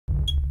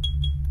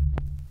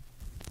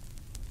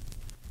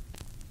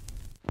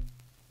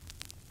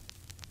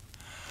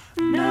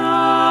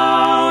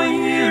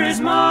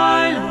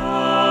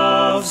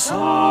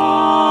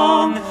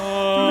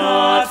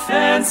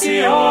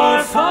fancy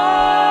or fine.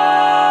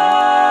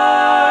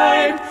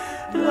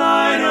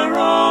 Lida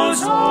Rose,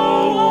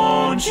 oh,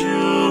 won't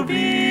you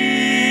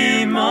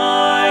be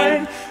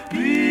mine?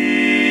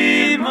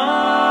 Be mine.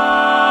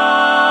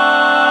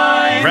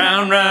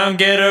 Round, round,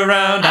 get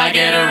around, I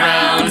get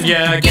around.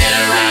 Yeah, get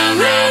around,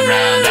 round,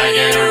 round, I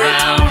get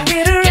around.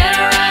 Get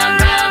around,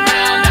 round,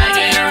 round, I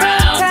get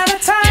around.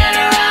 Get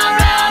around,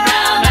 round,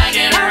 round, I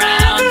get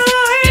around.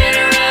 Get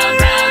around,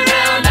 round,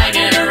 round, I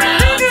get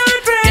around. Get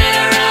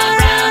around,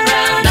 round,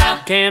 round, now.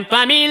 Can't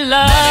buy me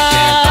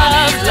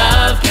love,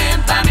 love.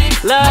 Can't buy me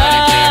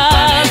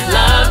love,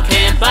 love.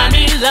 Can't buy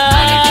me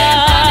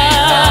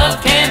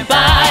love, can't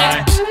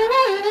buy.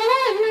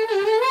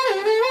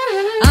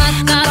 I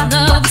thought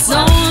love was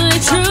only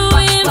true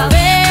in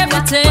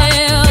fairy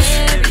tales,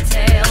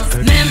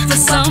 meant for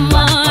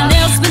someone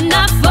else but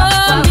not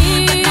for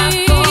me.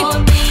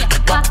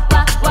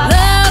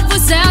 Love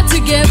was out to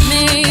get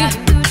me,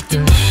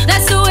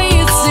 that's the way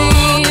it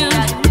seemed.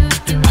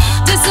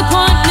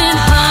 Disappointment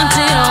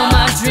haunted all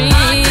my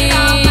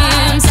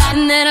dreams,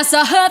 and then I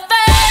saw her face.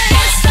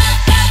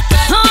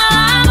 Oh,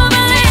 I'm a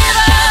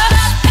believer,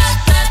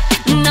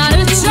 not a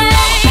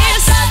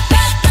trace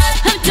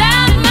of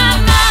doubt in my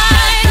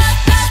mind.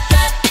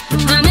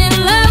 I'm in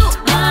love,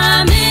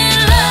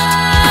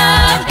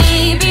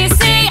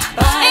 ABC.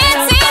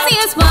 It's easy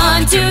as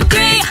 1, 2,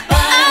 3.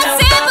 As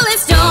simple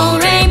as don't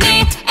rate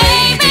me.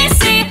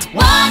 ABC,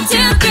 1,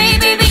 2, 3,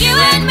 baby, you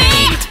and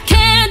me.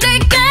 Candy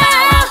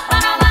girl,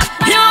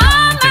 you're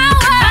all my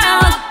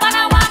world.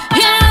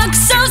 You look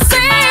so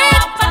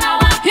sweet,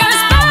 you're a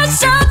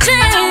special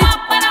treat.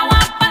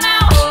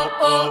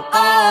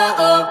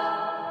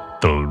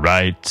 The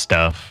right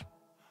stuff.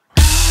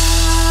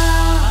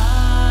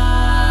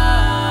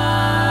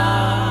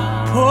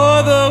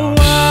 Pour the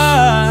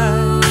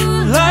wine,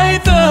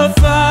 light the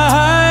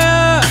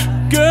fire.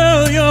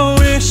 Girl, your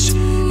wish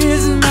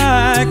is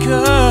my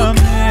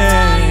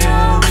command.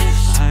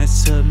 I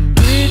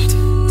submit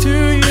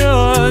to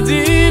your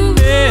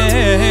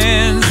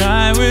demands.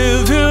 I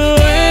will do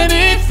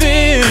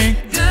anything.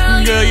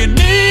 Girl, you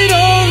need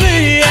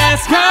only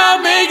ask. I'll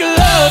make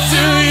love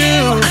to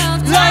you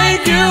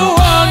like you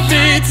want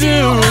me to,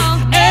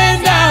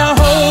 and I'll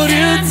hold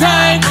you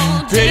tight,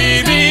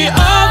 baby,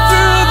 all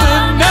through the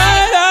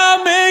night.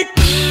 I'll make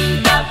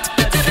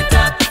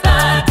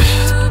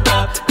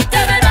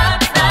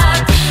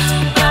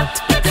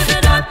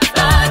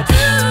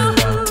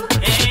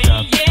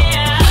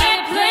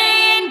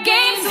Playing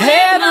games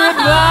with my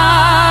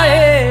everybody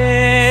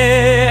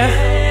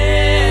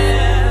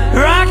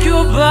rock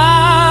your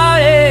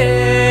body.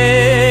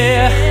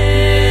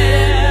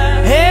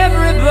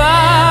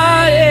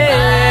 Everybody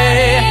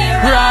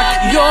rock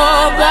your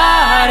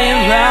body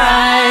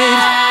right.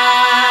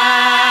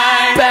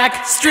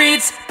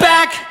 Backstreet's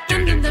back.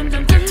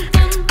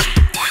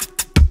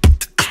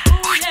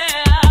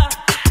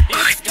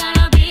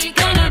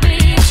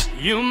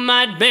 You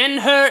might been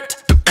hurt,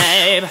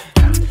 babe.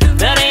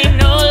 That ain't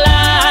no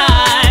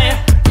lie.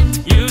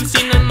 You've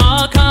seen them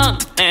all come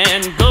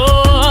and go.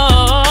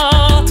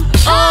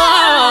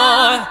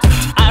 Oh,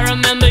 I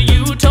remember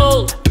you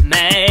told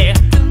me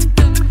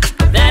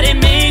that it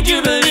made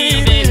you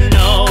believe in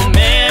no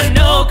man,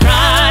 no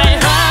cry.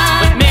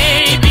 But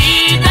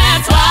maybe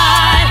that's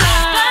why.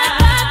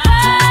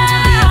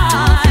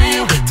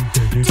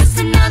 just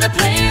another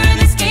player in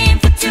this game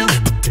for two.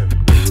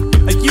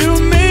 You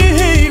may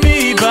hate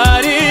me,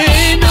 but it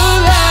ain't no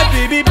lie,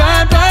 baby.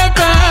 Bye, bye,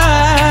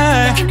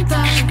 bye.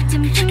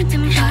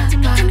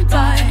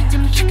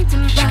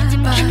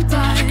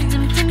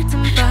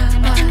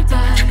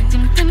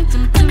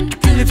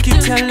 You keep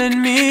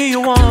telling me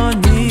you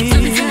want me.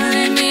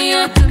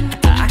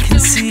 I can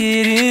see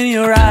it in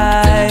your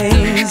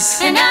eyes.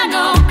 And I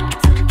know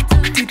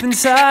Deep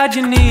inside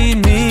you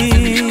need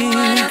me.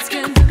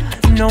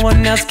 No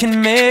one else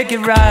can make it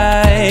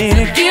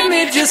right. Give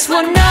me just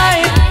one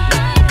night,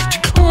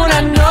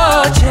 una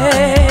noche,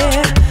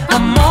 a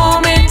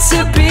moment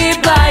to be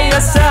by your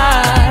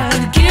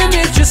side. Give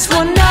me just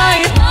one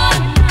night,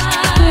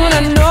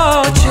 una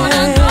noche.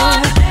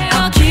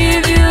 I'll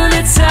give you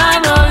the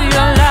time of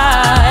your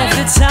life,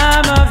 the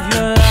time of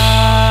your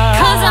life.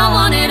 'cause I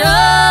want it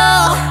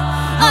all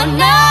or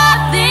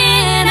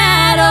nothing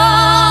at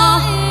all.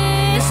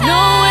 There's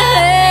nowhere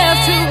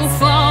left to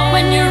fall.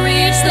 When you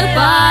reach the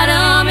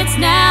bottom, it's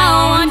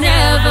now or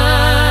never.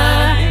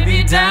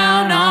 Baby,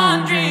 down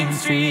on Dream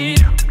Street.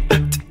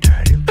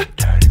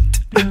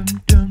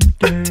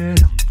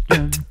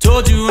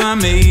 Told you I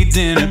made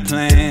dinner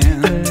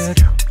plans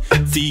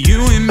for you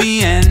and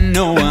me and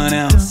no one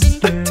else.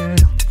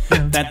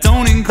 That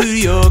don't include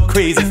your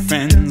crazy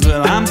friends.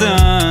 Well, I'm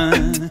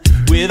done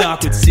with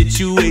awkward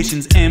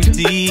situations,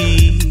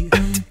 empty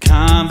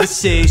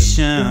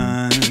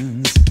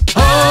conversations.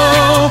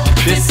 Oh,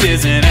 this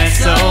isn't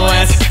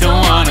S.O.S.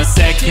 Don't wanna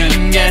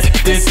second guess.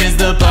 This is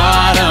the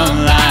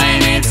bottom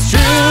line. It's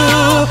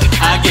true,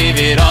 I gave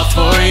it all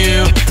for you.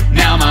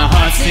 Now my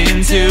heart's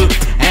in two,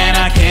 and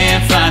I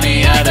can't find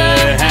the other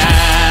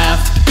half.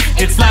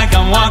 It's like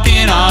I'm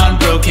walking on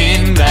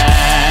broken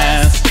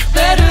glass.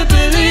 Better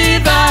believe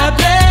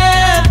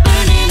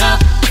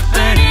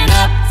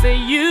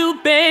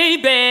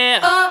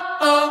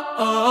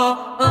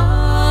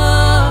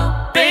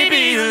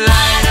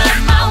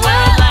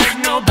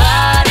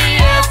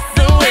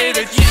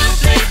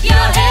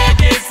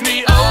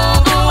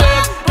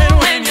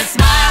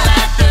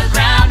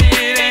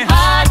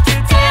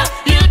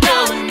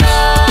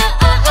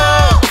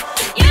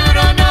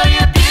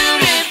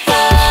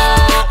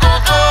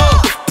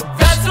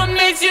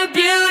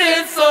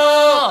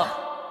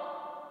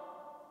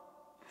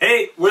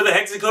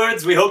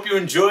Hexachords, we hope you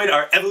enjoyed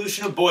our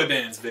Evolution of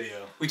Boybands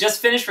video. We just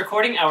finished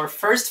recording our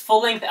first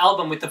full-length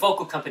album with the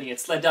vocal company at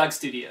Sled Dog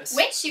Studios.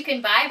 Which you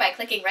can buy by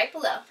clicking right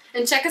below.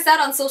 And check us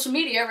out on social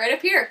media right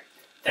up here.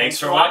 Thanks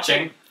for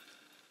watching.